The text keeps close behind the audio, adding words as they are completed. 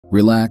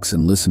Relax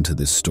and listen to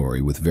this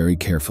story with very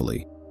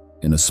carefully.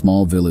 In a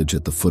small village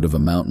at the foot of a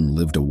mountain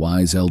lived a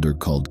wise elder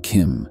called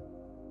Kim.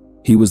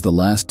 He was the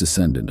last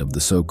descendant of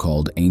the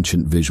so-called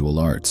ancient visual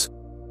arts,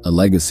 a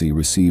legacy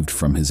received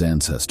from his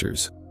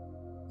ancestors.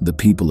 The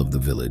people of the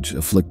village,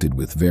 afflicted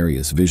with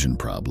various vision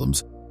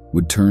problems,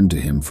 would turn to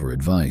him for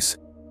advice.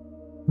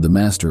 The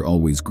master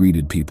always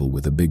greeted people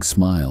with a big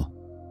smile,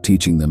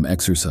 teaching them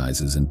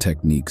exercises and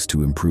techniques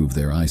to improve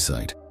their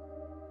eyesight.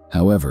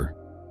 However,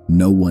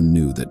 no one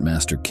knew that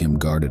Master Kim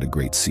guarded a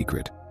great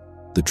secret.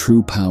 The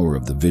true power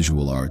of the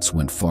visual arts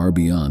went far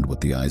beyond what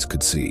the eyes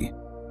could see.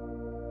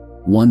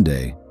 One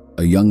day,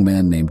 a young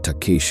man named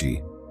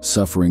Takeshi,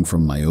 suffering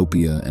from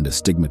myopia and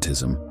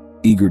astigmatism,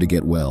 eager to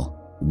get well,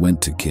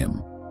 went to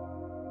Kim.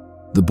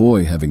 The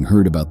boy, having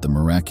heard about the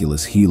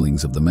miraculous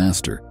healings of the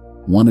master,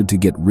 wanted to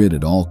get rid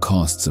at all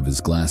costs of his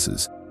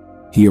glasses.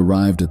 He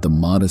arrived at the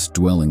modest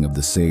dwelling of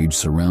the sage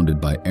surrounded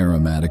by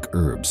aromatic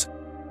herbs.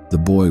 The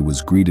boy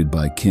was greeted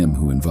by Kim,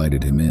 who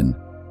invited him in.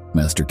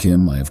 "Master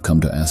Kim, I have come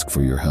to ask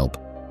for your help.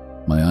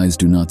 My eyes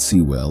do not see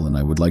well and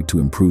I would like to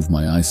improve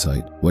my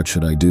eyesight. What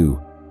should I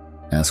do?"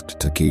 asked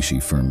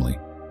Takeshi firmly.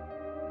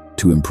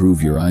 "To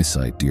improve your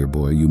eyesight, dear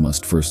boy, you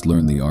must first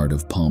learn the art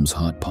of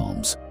hot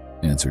palms,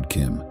 answered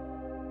Kim.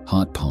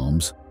 "Hot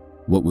palms?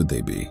 What would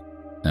they be?"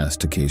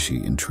 asked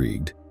Takeshi,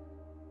 intrigued.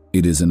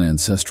 "It is an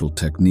ancestral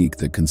technique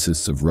that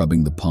consists of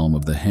rubbing the palm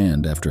of the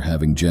hand after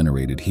having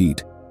generated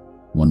heat.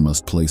 One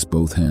must place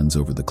both hands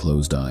over the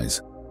closed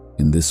eyes.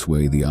 In this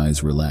way, the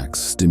eyes relax,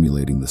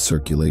 stimulating the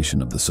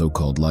circulation of the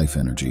so-called life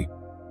energy.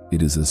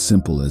 It is as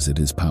simple as it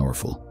is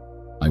powerful.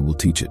 I will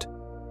teach it,"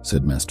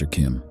 said Master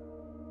Kim.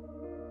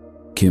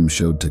 Kim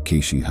showed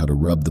Takeshi how to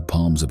rub the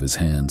palms of his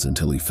hands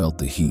until he felt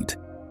the heat.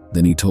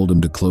 Then he told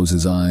him to close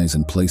his eyes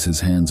and place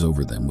his hands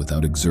over them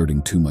without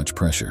exerting too much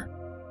pressure.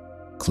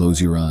 "Close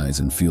your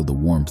eyes and feel the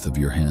warmth of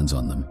your hands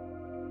on them.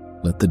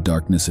 Let the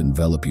darkness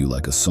envelop you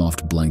like a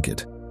soft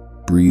blanket.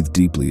 Breathe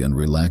deeply and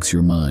relax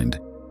your mind.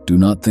 Do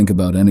not think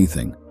about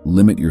anything.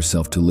 Limit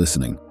yourself to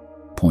listening,"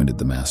 pointed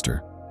the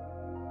master.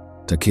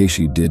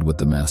 Takeshi did what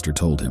the master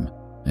told him,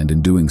 and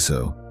in doing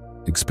so,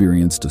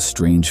 experienced a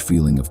strange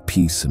feeling of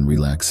peace and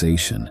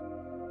relaxation.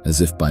 As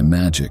if by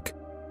magic,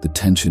 the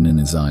tension in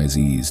his eyes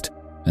eased,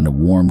 and a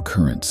warm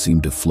current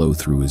seemed to flow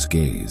through his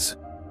gaze.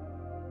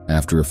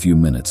 After a few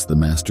minutes, the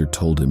master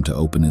told him to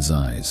open his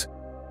eyes.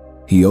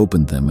 He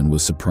opened them and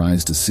was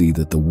surprised to see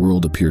that the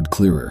world appeared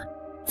clearer,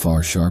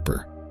 far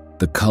sharper.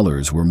 The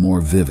colors were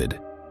more vivid,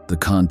 the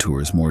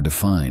contours more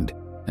defined,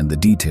 and the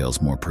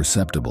details more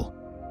perceptible.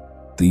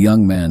 The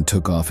young man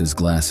took off his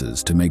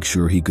glasses to make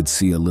sure he could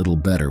see a little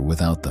better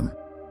without them.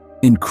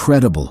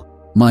 "Incredible!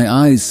 My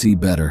eyes see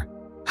better!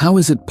 How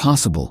is it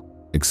possible?"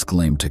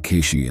 exclaimed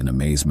Takeshi in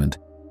amazement.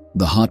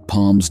 "The hot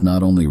palms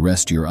not only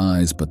rest your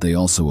eyes, but they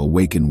also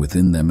awaken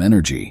within them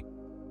energy.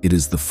 It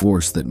is the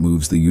force that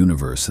moves the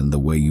universe and the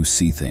way you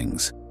see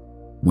things.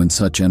 When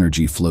such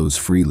energy flows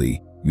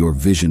freely, your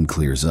vision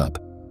clears up.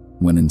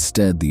 When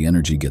instead the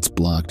energy gets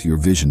blocked, your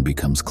vision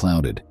becomes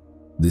clouded.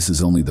 This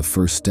is only the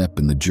first step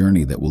in the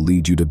journey that will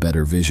lead you to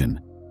better vision,"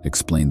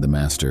 explained the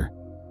master.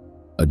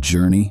 "A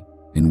journey?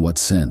 In what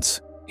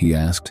sense?" he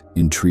asked,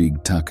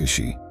 intrigued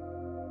Takeshi.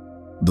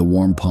 "The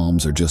warm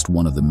palms are just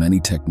one of the many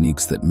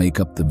techniques that make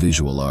up the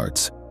visual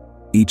arts.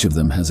 Each of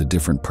them has a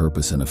different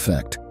purpose and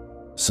effect.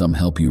 Some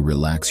help you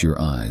relax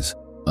your eyes,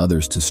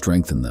 others to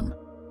strengthen them,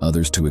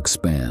 others to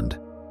expand,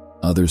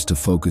 others to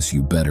focus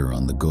you better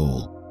on the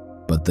goal.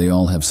 But they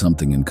all have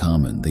something in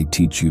common. They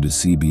teach you to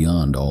see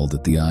beyond all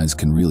that the eyes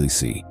can really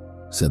see,"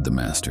 said the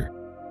master.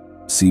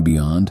 "See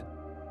beyond?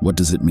 What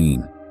does it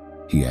mean?"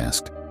 he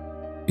asked.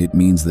 "It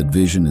means that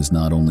vision is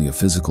not only a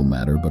physical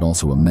matter, but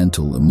also a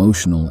mental,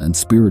 emotional, and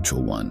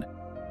spiritual one.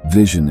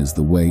 Vision is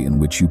the way in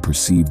which you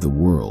perceive the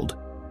world,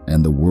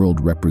 and the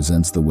world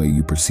represents the way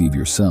you perceive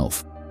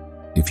yourself.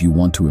 If you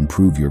want to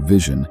improve your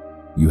vision,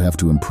 you have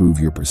to improve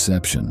your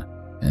perception,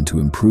 and to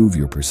improve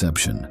your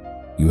perception,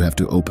 you have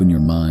to open your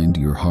mind,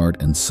 your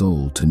heart, and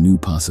soul to new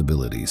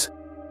possibilities.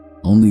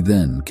 Only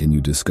then can you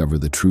discover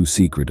the true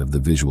secret of the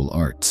visual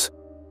arts,"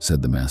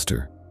 said the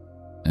master.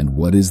 "And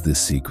what is this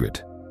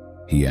secret?"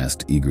 he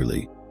asked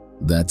eagerly.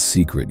 "That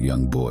secret,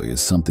 young boy,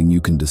 is something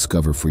you can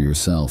discover for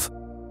yourself.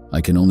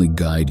 I can only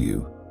guide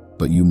you,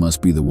 but you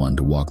must be the one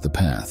to walk the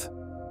path.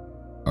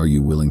 Are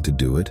you willing to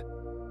do it?"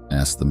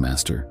 asked the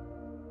master.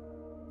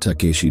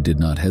 Takeshi did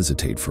not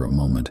hesitate for a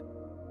moment.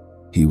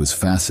 He was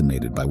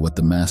fascinated by what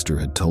the master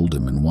had told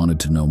him and wanted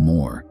to know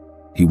more.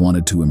 He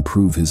wanted to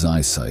improve his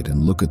eyesight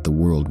and look at the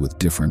world with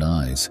different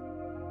eyes.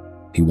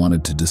 He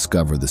wanted to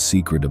discover the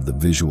secret of the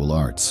visual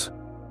arts.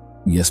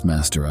 "Yes,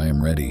 master, I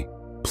am ready.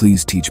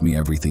 Please teach me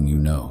everything you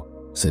know,"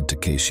 said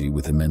Takeshi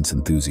with immense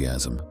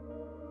enthusiasm.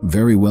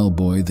 "Very well,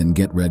 boy, then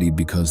get ready,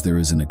 because there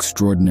is an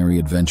extraordinary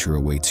adventure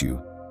awaits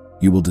you.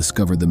 You will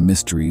discover the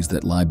mysteries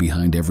that lie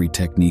behind every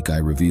technique I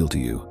reveal to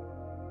you.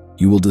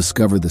 You will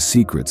discover the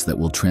secrets that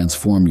will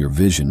transform your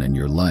vision and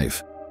your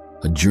life,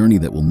 a journey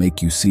that will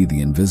make you see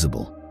the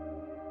invisible.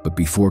 But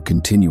before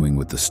continuing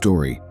with the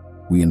story,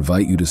 we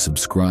invite you to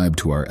subscribe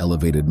to our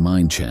Elevated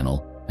Mind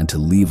channel and to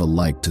leave a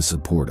like to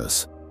support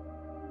us.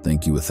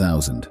 Thank you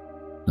 1,000.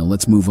 Now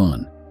let's move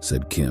on,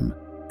 said Kim,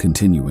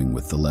 continuing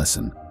with the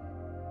lesson.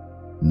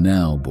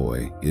 Now,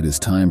 boy, it is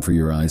time for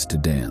your eyes to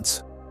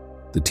dance.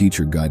 The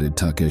teacher guided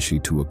Takeshi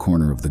to a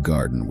corner of the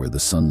garden where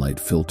the sunlight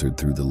filtered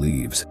through the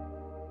leaves.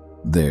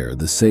 There,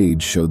 the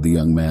sage showed the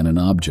young man an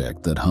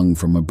object that hung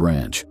from a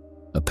branch,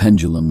 a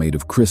pendulum made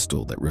of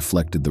crystal that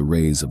reflected the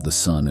rays of the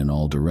sun in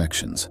all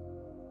directions.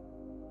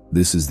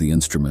 This is the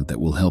instrument that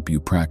will help you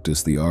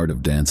practice the art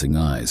of dancing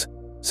eyes,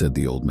 said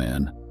the old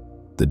man.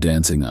 The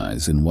dancing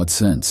eyes, in what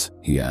sense?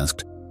 He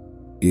asked.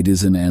 It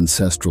is an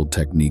ancestral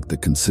technique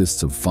that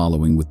consists of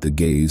following with the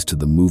gaze to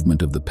the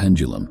movement of the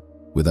pendulum,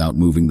 without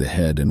moving the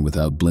head and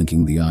without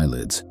blinking the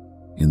eyelids.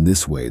 In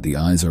this way, the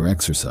eyes are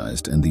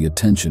exercised and the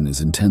attention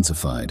is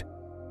intensified.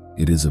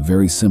 It is a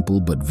very simple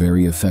but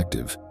very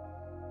effective.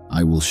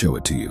 I will show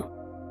it to you,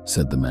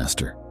 said the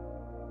master.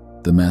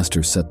 The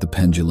master set the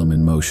pendulum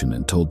in motion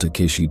and told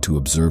Takeshi to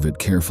observe it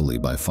carefully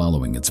by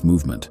following its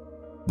movement.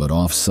 But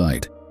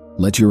off-sight,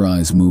 let your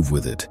eyes move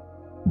with it.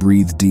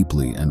 Breathe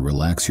deeply and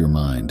relax your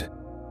mind.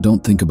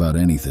 Don't think about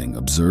anything,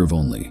 observe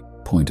only,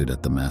 pointed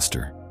at the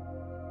master.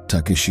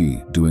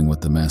 Takeshi, doing what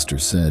the master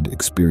said,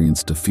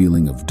 experienced a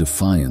feeling of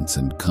defiance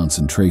and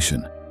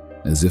concentration.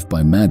 As if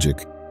by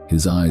magic,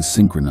 his eyes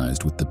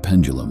synchronized with the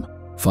pendulum,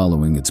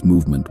 following its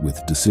movement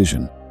with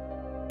decision.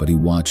 But he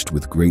watched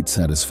with great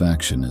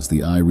satisfaction as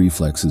the eye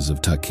reflexes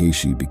of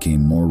Takeshi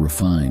became more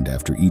refined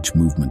after each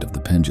movement of the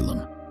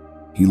pendulum.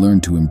 He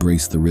learned to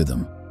embrace the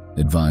rhythm,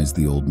 advised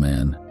the old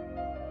man.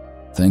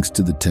 Thanks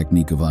to the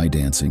technique of eye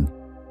dancing,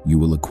 you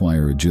will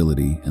acquire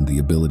agility and the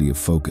ability of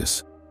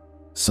focus.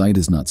 Sight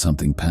is not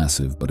something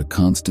passive, but a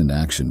constant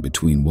action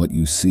between what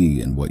you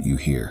see and what you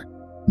hear.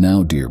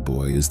 Now, dear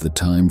boy, is the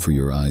time for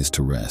your eyes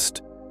to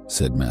rest,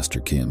 said Master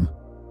Kim.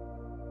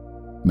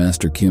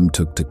 Master Kim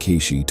took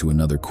Takeshi to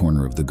another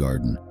corner of the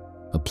garden,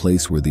 a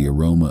place where the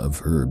aroma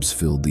of herbs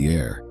filled the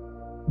air.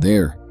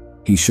 There,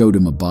 he showed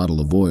him a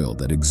bottle of oil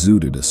that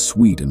exuded a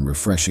sweet and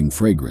refreshing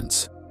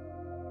fragrance.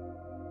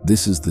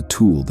 This is the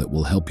tool that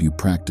will help you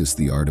practice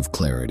the art of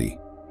clarity,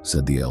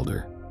 said the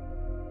elder.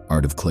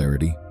 Art of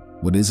clarity?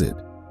 What is it?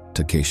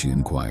 Takeshi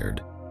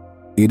inquired.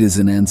 It is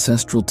an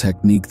ancestral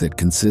technique that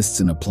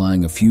consists in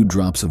applying a few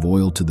drops of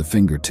oil to the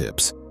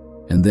fingertips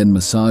and then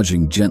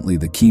massaging gently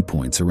the key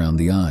points around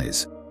the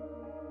eyes.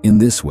 In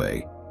this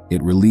way,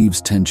 it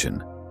relieves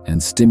tension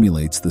and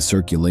stimulates the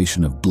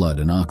circulation of blood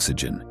and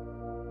oxygen.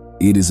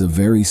 It is a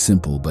very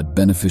simple but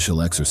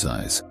beneficial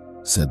exercise,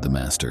 said the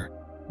master.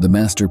 The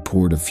master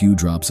poured a few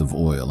drops of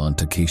oil on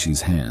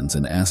Takeshi's hands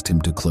and asked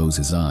him to close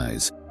his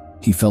eyes.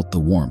 He felt the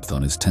warmth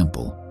on his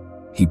temple.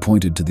 He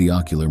pointed to the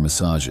ocular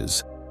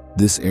massages,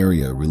 this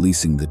area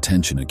releasing the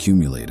tension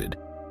accumulated.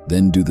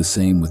 Then do the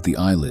same with the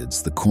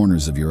eyelids, the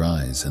corners of your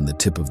eyes, and the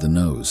tip of the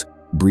nose.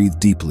 Breathe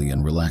deeply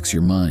and relax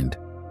your mind.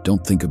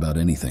 Don't think about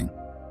anything.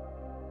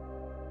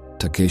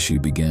 Takeshi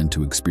began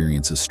to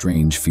experience a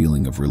strange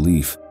feeling of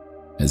relief.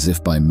 As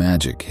if by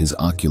magic, his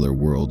ocular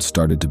world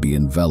started to be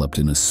enveloped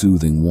in a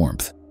soothing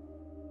warmth.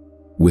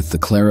 With the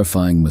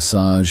clarifying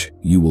massage,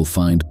 you will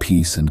find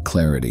peace and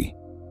clarity.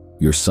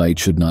 Your sight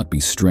should not be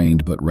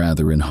strained, but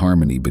rather in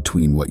harmony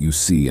between what you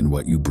see and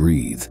what you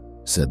breathe,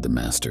 said the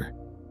master.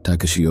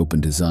 Takeshi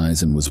opened his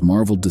eyes and was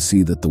marveled to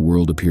see that the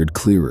world appeared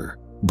clearer,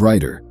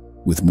 brighter,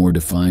 with more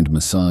defined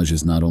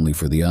massages not only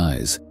for the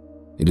eyes.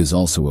 It is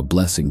also a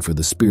blessing for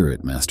the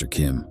spirit, Master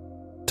Kim.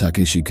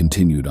 Takeshi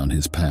continued on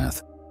his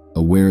path,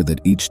 aware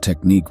that each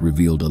technique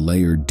revealed a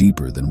layer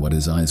deeper than what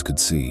his eyes could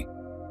see.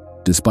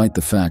 Despite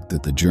the fact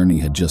that the journey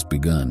had just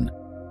begun,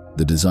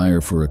 the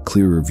desire for a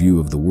clearer view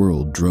of the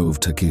world drove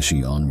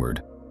Takeshi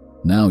onward.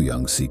 Now,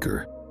 young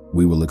seeker,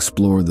 we will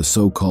explore the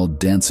so-called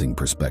dancing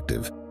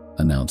perspective,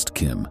 announced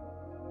Kim.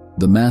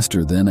 The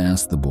master then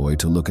asked the boy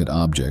to look at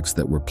objects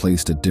that were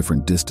placed at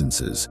different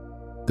distances.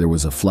 There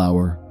was a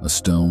flower, a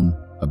stone,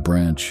 a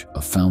branch,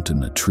 a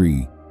fountain, a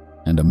tree,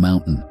 and a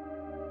mountain.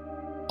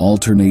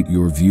 Alternate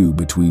your view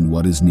between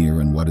what is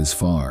near and what is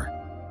far.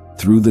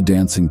 Through the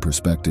dancing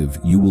perspective,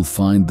 you will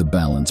find the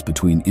balance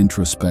between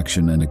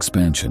introspection and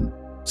expansion,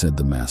 said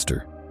the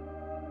master.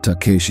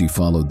 Takeshi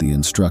followed the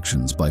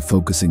instructions by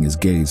focusing his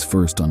gaze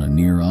first on a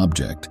near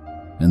object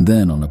and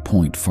then on a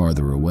point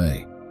farther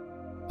away.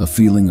 A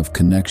feeling of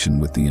connection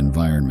with the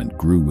environment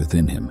grew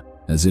within him,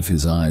 as if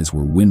his eyes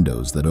were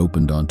windows that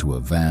opened onto a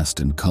vast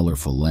and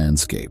colorful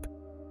landscape.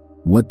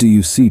 What do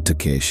you see,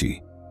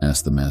 Takeshi?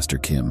 Asked the Master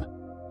Kim.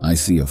 I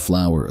see a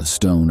flower, a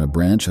stone, a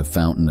branch, a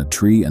fountain, a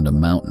tree, and a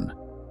mountain,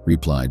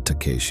 replied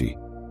Takeshi.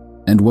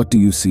 And what do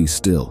you see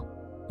still?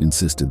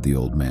 Insisted the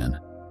old man.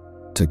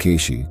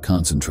 Takeshi,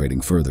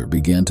 concentrating further,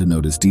 began to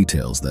notice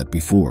details that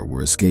before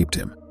were escaped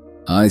him.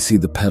 I see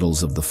the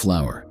petals of the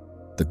flower,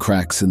 the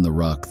cracks in the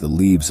rock, the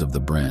leaves of the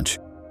branch,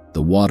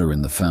 the water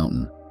in the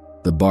fountain,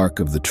 the bark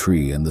of the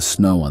tree, and the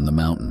snow on the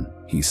mountain,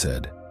 he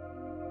said.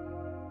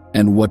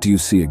 And what do you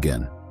see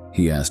again?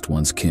 He asked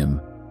once Kim.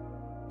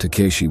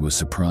 Takeshi was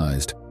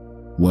surprised.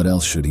 What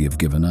else should he have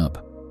given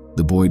up?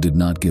 The boy did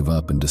not give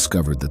up and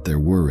discovered that there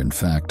were, in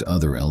fact,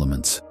 other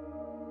elements.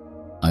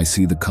 I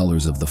see the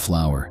colors of the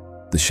flower,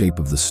 the shape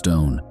of the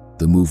stone,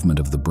 the movement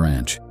of the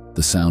branch,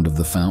 the sound of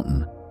the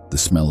fountain, the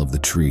smell of the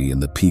tree,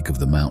 and the peak of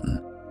the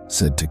mountain,"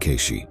 said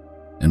Takeshi.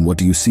 "And what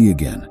do you see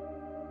again?"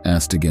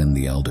 asked again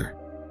the elder.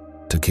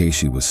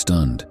 Takeshi was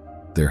stunned.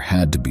 There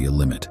had to be a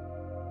limit.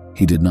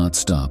 He did not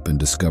stop and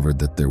discovered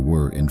that there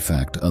were, in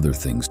fact, other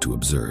things to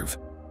observe.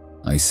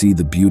 "I see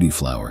the beauty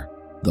flower,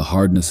 the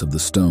hardness of the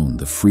stone,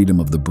 the freedom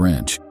of the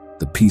branch,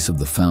 the peace of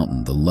the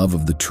fountain, the love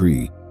of the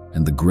tree,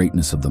 and the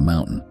greatness of the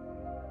mountain."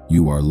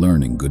 "You are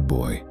learning, good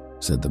boy,"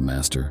 said the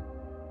master.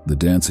 "The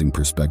dancing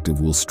perspective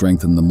will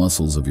strengthen the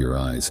muscles of your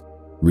eyes,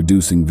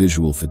 reducing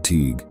visual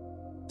fatigue.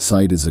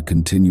 Sight is a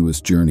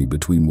continuous journey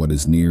between what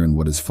is near and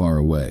what is far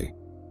away.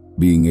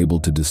 Being able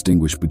to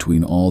distinguish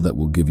between all that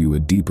will give you a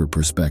deeper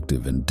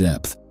perspective and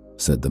depth,"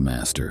 said the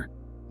master.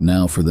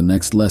 Now for the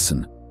next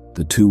lesson,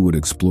 the two would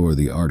explore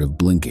the art of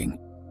blinking.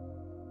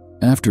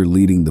 After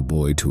leading the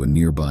boy to a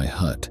nearby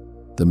hut,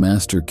 the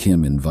master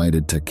Kim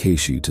invited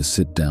Takeshi to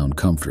sit down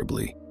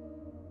comfortably.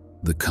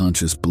 "The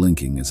conscious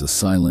blinking is a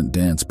silent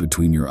dance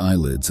between your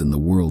eyelids and the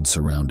world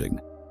surrounding.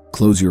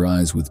 Close your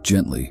eyes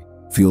gently,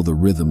 feel the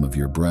rhythm of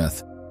your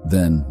breath,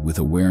 then, with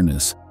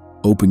awareness,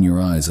 open your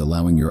eyes,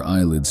 allowing your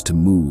eyelids to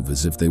move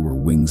as if they were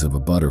wings of a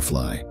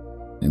butterfly,"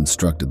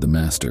 instructed the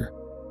master.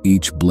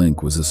 Each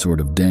blink was a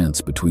sort of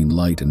dance between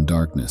light and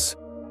darkness.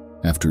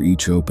 After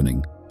each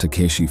opening,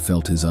 Takeshi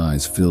felt his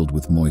eyes filled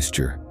with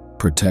moisture,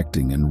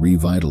 protecting and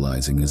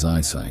revitalizing his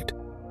eyesight.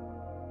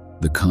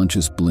 "The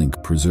conscious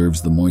blink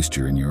preserves the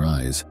moisture in your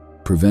eyes,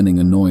 preventing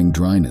annoying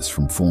dryness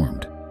from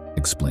forming,"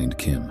 explained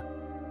Kim.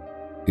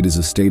 "It is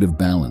a state of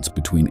balance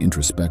between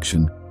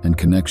introspection and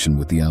connection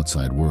with the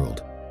outside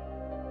world.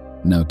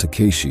 Now,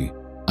 Takeshi,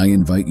 I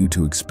invite you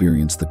to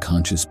experience the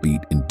conscious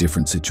beat in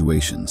different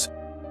situations,"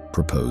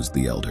 proposed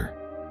the elder.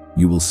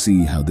 "You will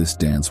see how this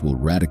dance will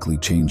radically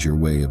change your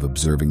way of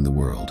observing the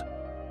world."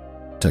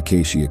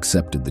 Takeshi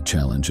accepted the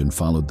challenge and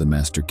followed the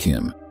master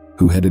Kim,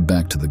 who headed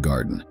back to the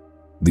garden.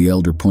 The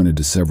elder pointed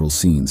to several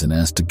scenes and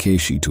asked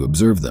Takeshi to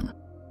observe them.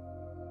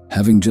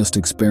 Having just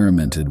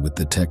experimented with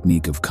the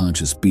technique of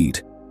conscious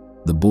beat,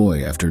 the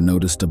boy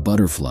noticed a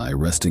butterfly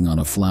resting on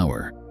a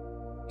flower.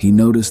 He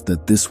noticed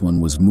that this one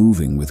was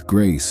moving with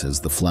grace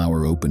as the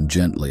flower opened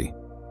gently.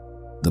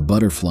 The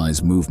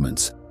butterfly's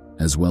movements,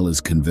 as well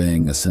as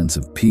conveying a sense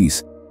of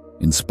peace,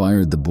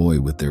 inspired the boy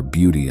with their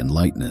beauty and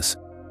lightness.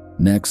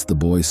 Next, the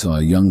boy saw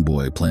a young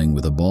boy playing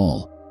with a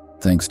ball.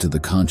 Thanks to the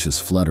conscious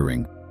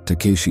fluttering,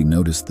 Takeshi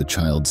noticed the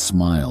child's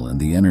smile and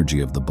the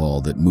energy of the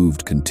ball that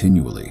moved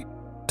continually.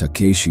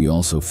 Takeshi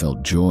also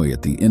felt joy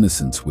at the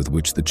innocence with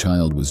which the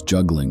child was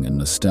juggling and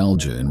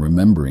nostalgia in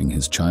remembering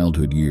his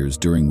childhood years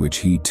during which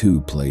he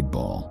too played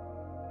ball.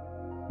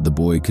 The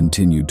boy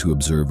continued to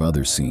observe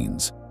other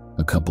scenes,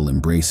 a couple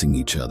embracing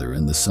each other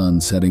and the sun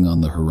setting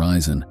on the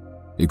horizon,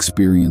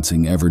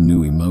 experiencing ever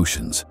new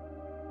emotions.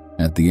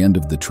 At the end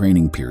of the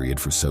training period,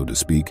 for so to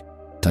speak,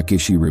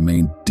 Takeshi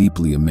remained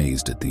deeply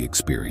amazed at the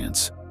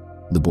experience.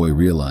 The boy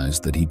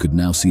realized that he could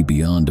now see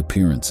beyond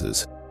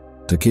appearances.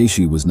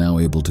 Takeshi was now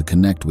able to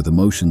connect with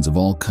emotions of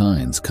all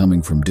kinds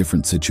coming from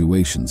different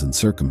situations and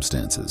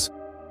circumstances.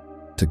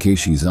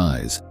 Takeshi's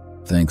eyes,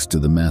 thanks to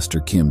the Master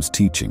Kim's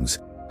teachings,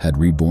 had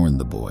reborn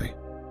the boy.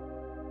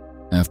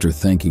 After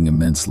thanking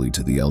immensely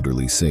to the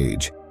elderly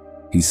sage,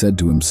 he said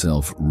to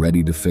himself,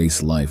 ready to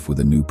face life with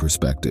a new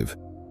perspective.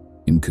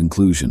 In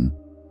conclusion,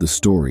 the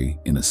story,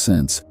 in a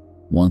sense,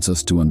 wants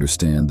us to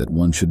understand that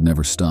one should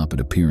never stop at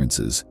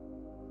appearances.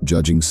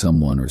 Judging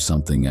someone or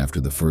something after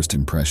the first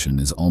impression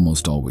is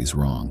almost always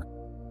wrong.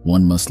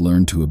 One must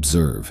learn to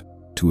observe,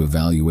 to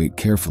evaluate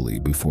carefully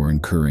before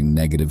incurring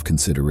negative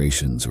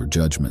considerations or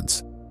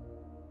judgments.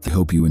 I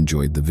hope you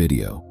enjoyed the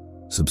video.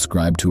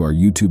 Subscribe to our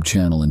YouTube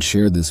channel and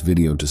share this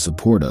video to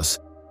support us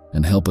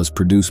and help us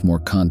produce more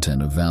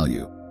content of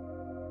value.